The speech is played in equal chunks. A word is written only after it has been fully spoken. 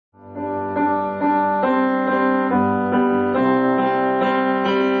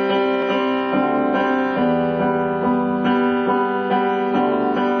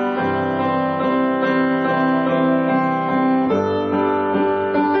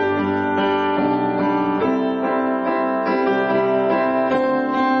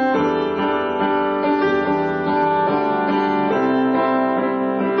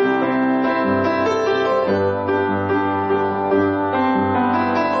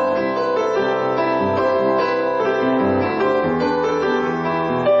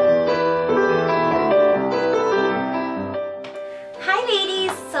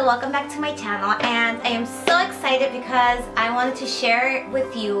welcome back to my channel, and I am so excited because I wanted to share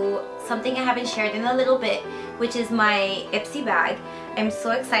with you something I haven't shared in a little bit, which is my Ipsy bag. I'm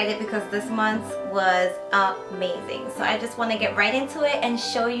so excited because this month was amazing. So I just want to get right into it and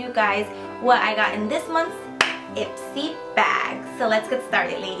show you guys what I got in this month's Ipsy bag. So let's get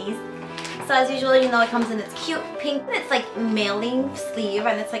started, ladies. So as usual, you know, it comes in this cute pink, it's like mailing sleeve,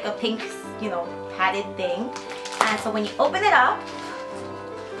 and it's like a pink, you know, padded thing. And so when you open it up,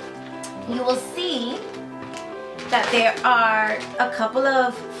 you will see that there are a couple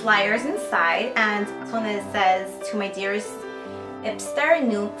of flyers inside, and this one says, "To my dearest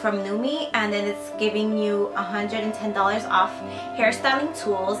Ipster from Numi," and then it's giving you $110 off hairstyling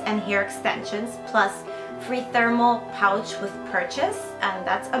tools and hair extensions, plus free thermal pouch with purchase, and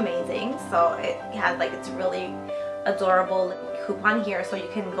that's amazing. So it has like, it's really adorable coupon here, so you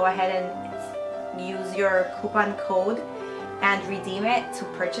can go ahead and use your coupon code and redeem it to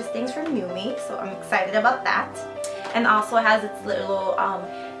purchase things from Numi. So I'm excited about that. And also it has its little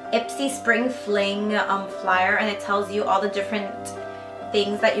Ipsy Spring Fling flyer, and it tells you all the different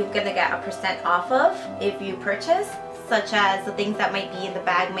things that you're gonna get a % off of if you purchase, such as the things that might be in the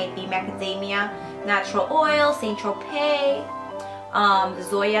bag might be macadamia natural oil, Saint Tropez,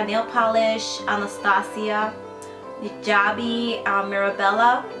 Zoya nail polish, Anastasia, Hijabi,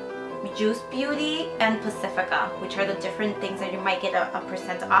 Mirabella, Juice Beauty, and Pacifica, which are the different things that you might get a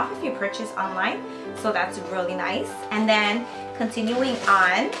 % off if you purchase online. So that's really nice. And then continuing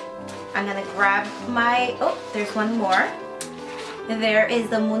on, I'm gonna grab my, oh, there's one more. There is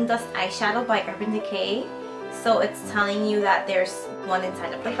the Moondust eyeshadow by Urban Decay. So it's telling you that there's one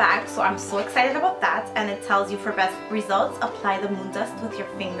inside of the bag, so I'm so excited about that. And it tells you, for best results, apply the Moondust with your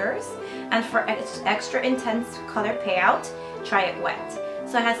fingers, and for extra intense color payout, try it wet.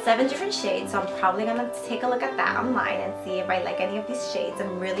 So it has 7 different shades, so I'm probably gonna take a look at that online and see if I like any of these shades.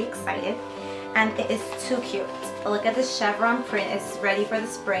 I'm really excited, and it is too cute. Look at this chevron print. It's ready for the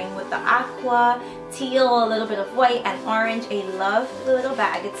spring with the aqua, teal, a little bit of white, and orange. I love the little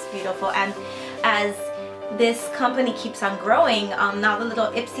bag. It's beautiful. And as this company keeps on growing, now the little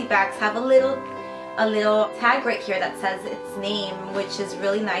Ipsy bags have a little tag right here that says its name, which is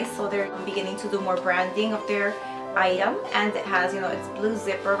really nice. So they're beginning to do more branding of their item, and it has, you know, its blue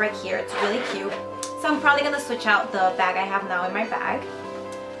zipper right here. It's really cute. So I'm probably gonna switch out the bag I have now in my bag.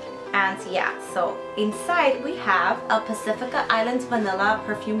 And yeah, so inside we have a Pacifica Islands Vanilla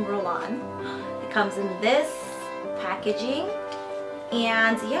Perfume Roll-On. It comes in this packaging,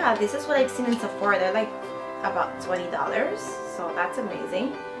 and yeah, this is what I've seen in Sephora. They're like about $20, so that's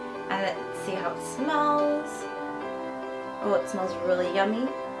amazing. And let's see how it smells. Oh, it smells really yummy.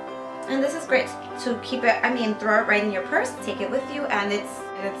 And this is great to keep it, I mean, throw it right in your purse, take it with you, and it's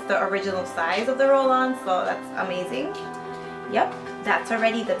the original size of the roll-on, so that's amazing. Yep, that's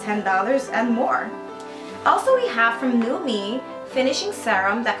already the $10 and more. Also, we have from Numi finishing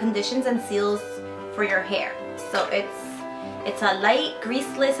serum that conditions and seals for your hair. So it's a light,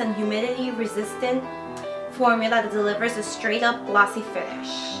 greaseless, and humidity resistant formula that delivers a straight up glossy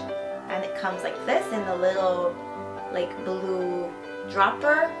finish. And it comes like this in a little like blue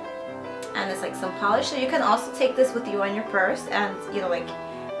dropper, and it's like some polish. So you can also take this with you on your purse, and you know, like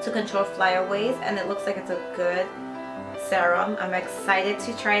to control flyaways. And it looks like it's a good serum. I'm excited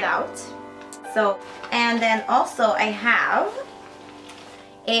to try it out. So, and then also I have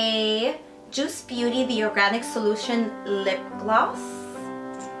a Juice Beauty The Organic Solution Lip Gloss,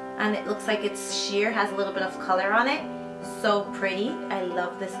 and it looks like it's sheer, has a little bit of color on it. So pretty. I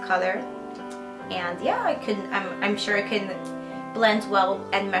love this color. And yeah, I'm sure it can blend well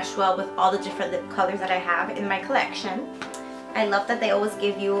and mesh well with all the different lip colors that I have in my collection. I love that they always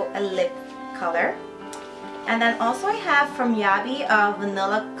give you a lip color. And then also I have from Yabi a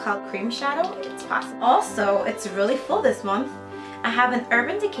Vanilla Cream Shadow. It's possible. Also, it's really full this month. I have an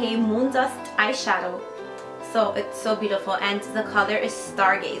Urban Decay Moondust eyeshadow. So it's so beautiful, and the color is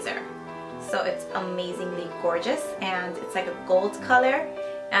Stargazer. So it's amazingly gorgeous, and it's like a gold color.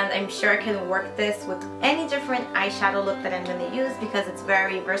 And I'm sure I can work this with any different eyeshadow look that I'm going to use, because it's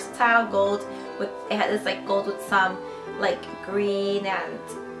very versatile. Gold with, it has like gold with some like green and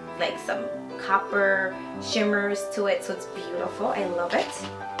like some copper shimmers to it, so it's beautiful. I love it.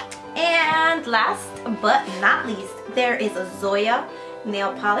 And last but not least, there is a Zoya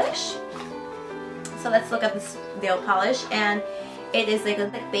nail polish. So let's look at this nail polish, and it is like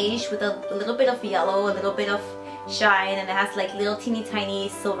a beige with a little bit of yellow, a little bit of shine, and it has like little teeny tiny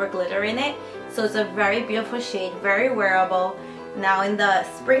silver glitter in it. So it's a very beautiful shade, very wearable now in the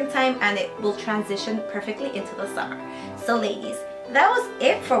springtime, and it will transition perfectly into the summer. So ladies, that was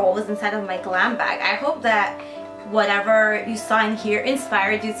it for what was inside of my glam bag. I hope that whatever you saw in here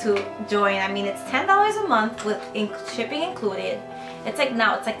inspired you to join. I mean, it's $10 a month with shipping included. It's like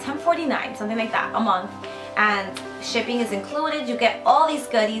now it's like $10.49, something like that, a month, and shipping is included. You get all these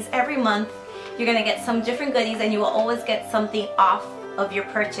goodies every month. You're gonna get some different goodies, and you will always get something off of your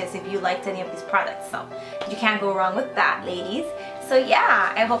purchase if you liked any of these products. So you can't go wrong with that, ladies. So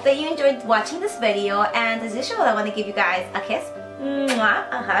yeah, I hope that you enjoyed watching this video, and as usual, I want to give you guys a kiss,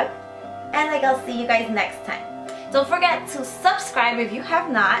 mwah, a hug, and like I'll see you guys next time. Don't forget to subscribe if you have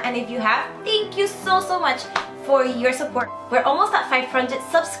not, and if you have, thank you so much for your support. We're almost at 500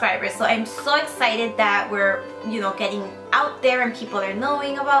 subscribers, so I'm so excited that we're, you know, getting out there and people are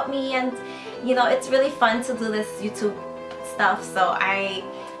knowing about me, and you know, it's really fun to do this YouTube stuff. So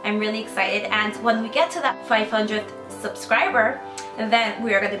I'm really excited, and when we get to that 500th subscriber, then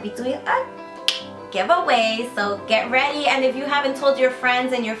we are going to be doing a giveaway, so get ready. And if you haven't told your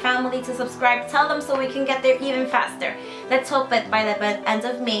friends and your family to subscribe, tell them so we can get there even faster. Let's hope that by the end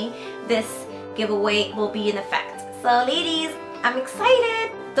of May this giveaway will be in effect. So ladies, I'm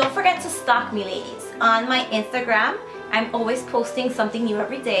excited. Don't forget to stalk me, ladies, on my Instagram. I'm always posting something new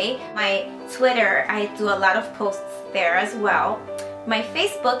every day. My Twitter, I do a lot of posts there as well. My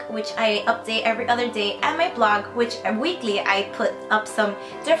Facebook, which I update every other day, and my blog, which weekly I put up some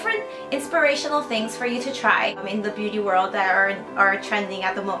different inspirational things for you to try in the beauty world that are trending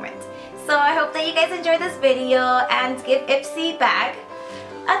at the moment. So I hope that you guys enjoyed this video and give Ipsy Bag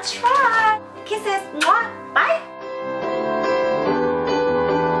a try. Kisses, mwah, bye!